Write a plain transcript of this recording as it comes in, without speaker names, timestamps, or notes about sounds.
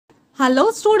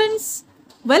Hello students,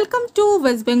 welcome to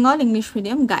West Bengal English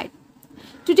Medium Guide.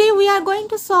 Today we are going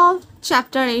to solve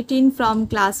chapter 18 from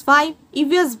class 5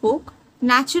 EVS book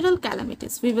Natural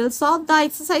Calamities. We will solve the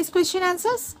exercise question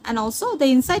answers and also the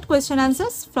insight question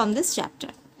answers from this chapter.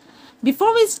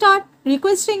 Before we start,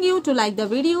 requesting you to like the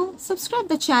video, subscribe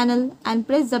the channel and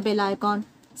press the bell icon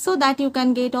so that you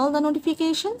can get all the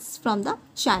notifications from the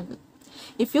channel.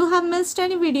 If you have missed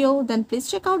any video, then please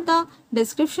check out the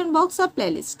description box or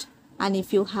playlist. And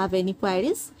if you have any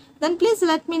queries, then please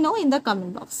let me know in the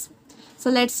comment box.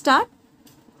 So let's start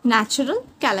natural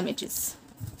calamities.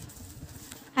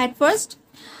 At first,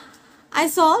 I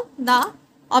solve the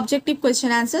objective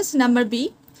question answers. Number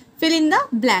B, fill in the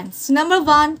blanks. Number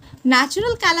 1,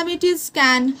 natural calamities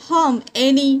can harm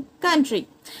any country.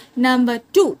 Number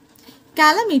 2,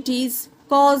 calamities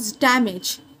cause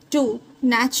damage to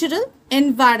natural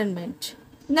environment.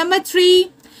 Number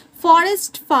 3,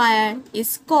 forest fire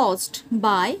is caused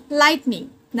by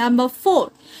lightning. Number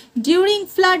 4, during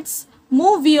floods,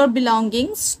 move your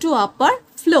belongings to upper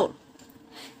floor.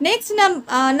 Next,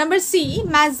 number C,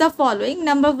 match the following.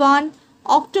 Number 1,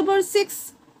 October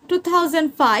 6,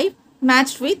 2005,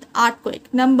 matched with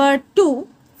earthquake. Number 2,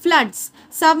 floods,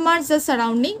 submerge the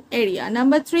surrounding area.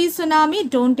 Number 3, tsunami,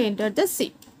 don't enter the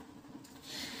sea.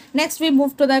 Next, we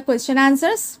move to the question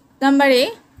answers. Number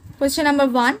A, question number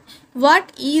 1,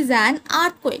 what is an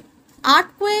earthquake?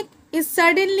 Earthquake is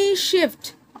suddenly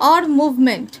shift or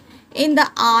movement in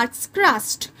the earth's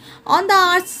crust. On the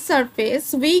earth's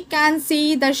surface, we can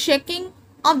see the shaking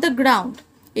of the ground.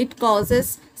 It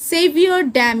causes severe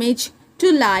damage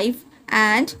to life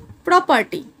and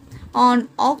property. On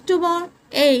October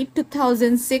 8,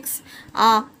 2006,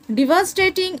 a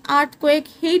devastating earthquake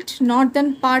hit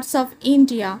northern parts of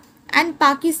India and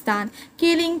Pakistan,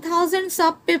 killing thousands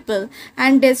of people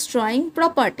and destroying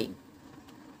property.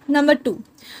 Number 2,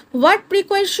 what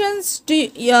precautions do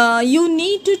you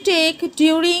need to take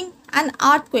during an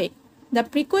earthquake? The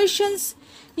precautions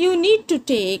you need to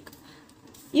take,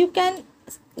 you can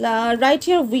write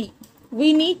here we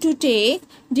need to take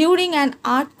during an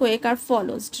earthquake are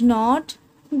follows. Do not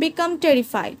become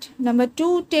terrified. Number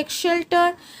 2, take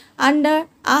shelter under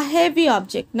a heavy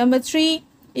object. Number 3,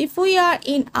 if we are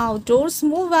in outdoors,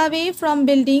 move away from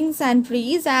buildings and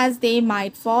trees as they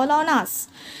might fall on us.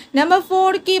 Number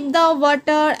 4, keep the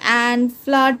water and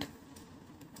flood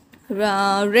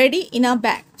ready in a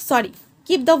bag.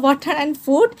 Keep the water and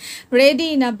food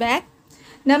ready in a bag.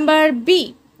 Number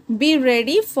B, be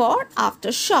ready for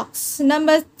aftershocks.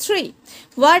 Number 3,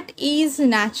 what is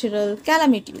natural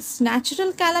calamities?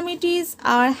 Natural calamities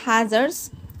are hazards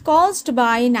caused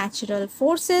by natural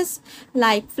forces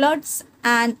like floods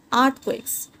and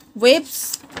earthquakes,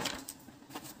 waves,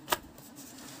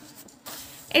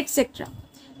 etc.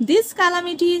 These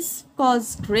calamities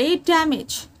cause great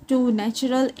damage to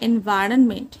natural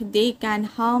environment. They can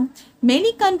harm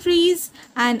many countries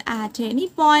and at any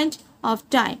point of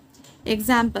time.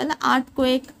 Example,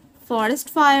 earthquake, forest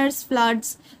fires,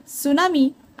 floods,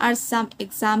 tsunami are some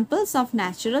examples of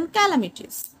natural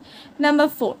calamities. Number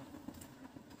 4,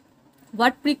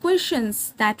 what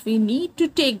precautions that we need to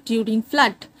take during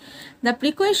flood? The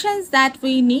precautions that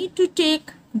we need to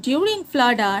take during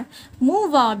flood are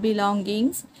move our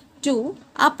belongings to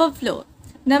upper floor.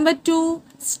 Number 2,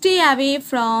 stay away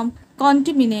from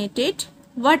contaminated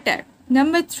water.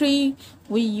 Number 3,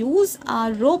 we use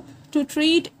a rope to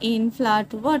treat in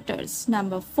flood waters.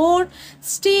 Number 4,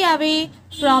 stay away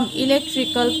from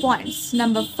electrical points.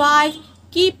 Number 5,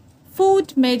 keep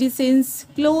food, medicines,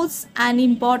 clothes and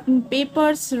important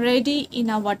papers ready in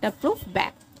a waterproof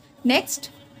bag.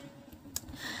 Next,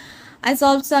 I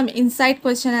solved some insight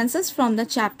question answers from the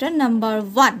chapter. Number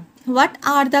 1, what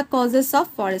are the causes of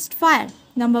forest fire?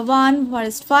 Number 1,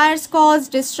 forest fires cause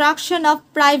destruction of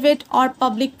private or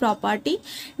public property,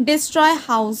 destroy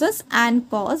houses and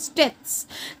cause deaths.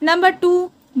 Number 2,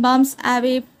 burns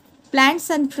away plants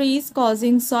and trees,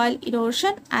 causing soil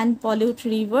erosion and pollute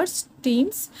rivers,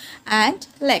 streams and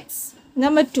lakes.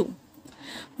 Number 2,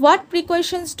 what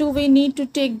precautions do we need to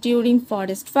take during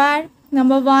forest fire?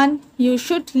 Number 1, you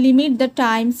should limit the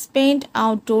time spent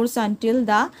outdoors until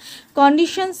the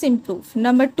conditions improve.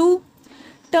 Number 2,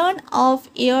 turn off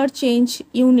air change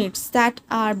units that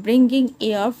are bringing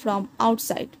air from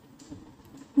outside.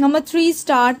 Number 3,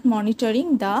 start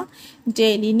monitoring the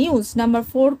daily news. Number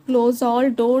 4, close all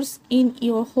doors in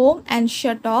your home and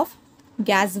shut off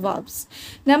gas valves.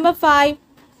 Number 5,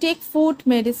 take food,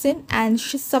 medicine and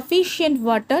sufficient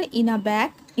water in a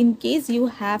bag in case you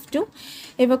have to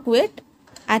evacuate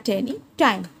at any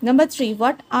time. Number 3,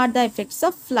 what are the effects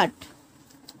of flood?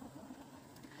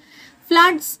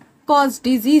 Floods cause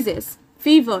diseases,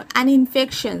 fever, and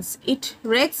infections. It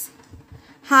wreaks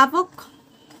havoc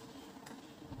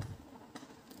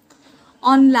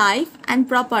on life and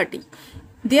property.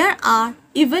 There are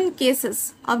even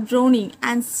cases of drowning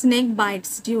and snake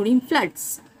bites during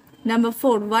floods. Number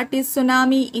 4. What is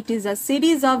tsunami? It is a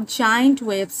series of giant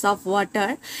waves of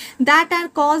water that are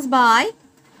caused by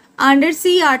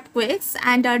undersea earthquakes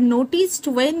and are noticed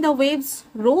when the waves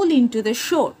roll into the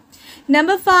shore.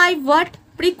 Number 5. What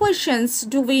precautions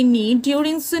do we need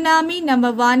during tsunami?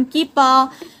 Number 1. Keep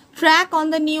a track on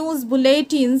the news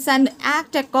bulletins and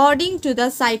act according to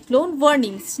the cyclone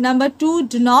warnings. Number 2.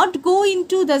 Do not go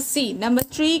into the sea. Number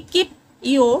 3. Keep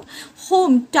your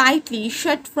home tightly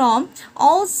shut from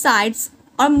all sides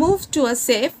or move to a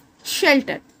safe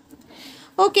shelter.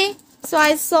 Okay, so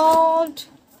I solved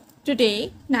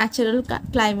today natural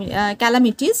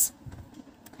calamities,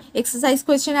 exercise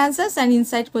question answers and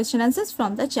insight question answers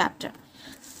from the chapter.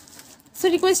 So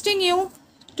requesting you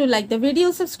to like the video,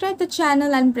 subscribe the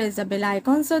channel and press the bell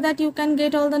icon so that you can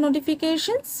get all the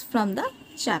notifications from the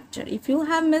chapter. If you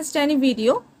have missed any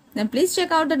video, then please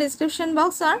check out the description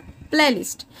box or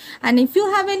playlist. And if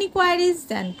you have any queries,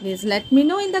 then please let me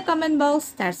know in the comment box.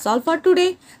 That's all for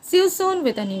today. See you soon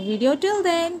with a new video. Till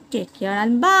then, take care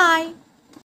and bye.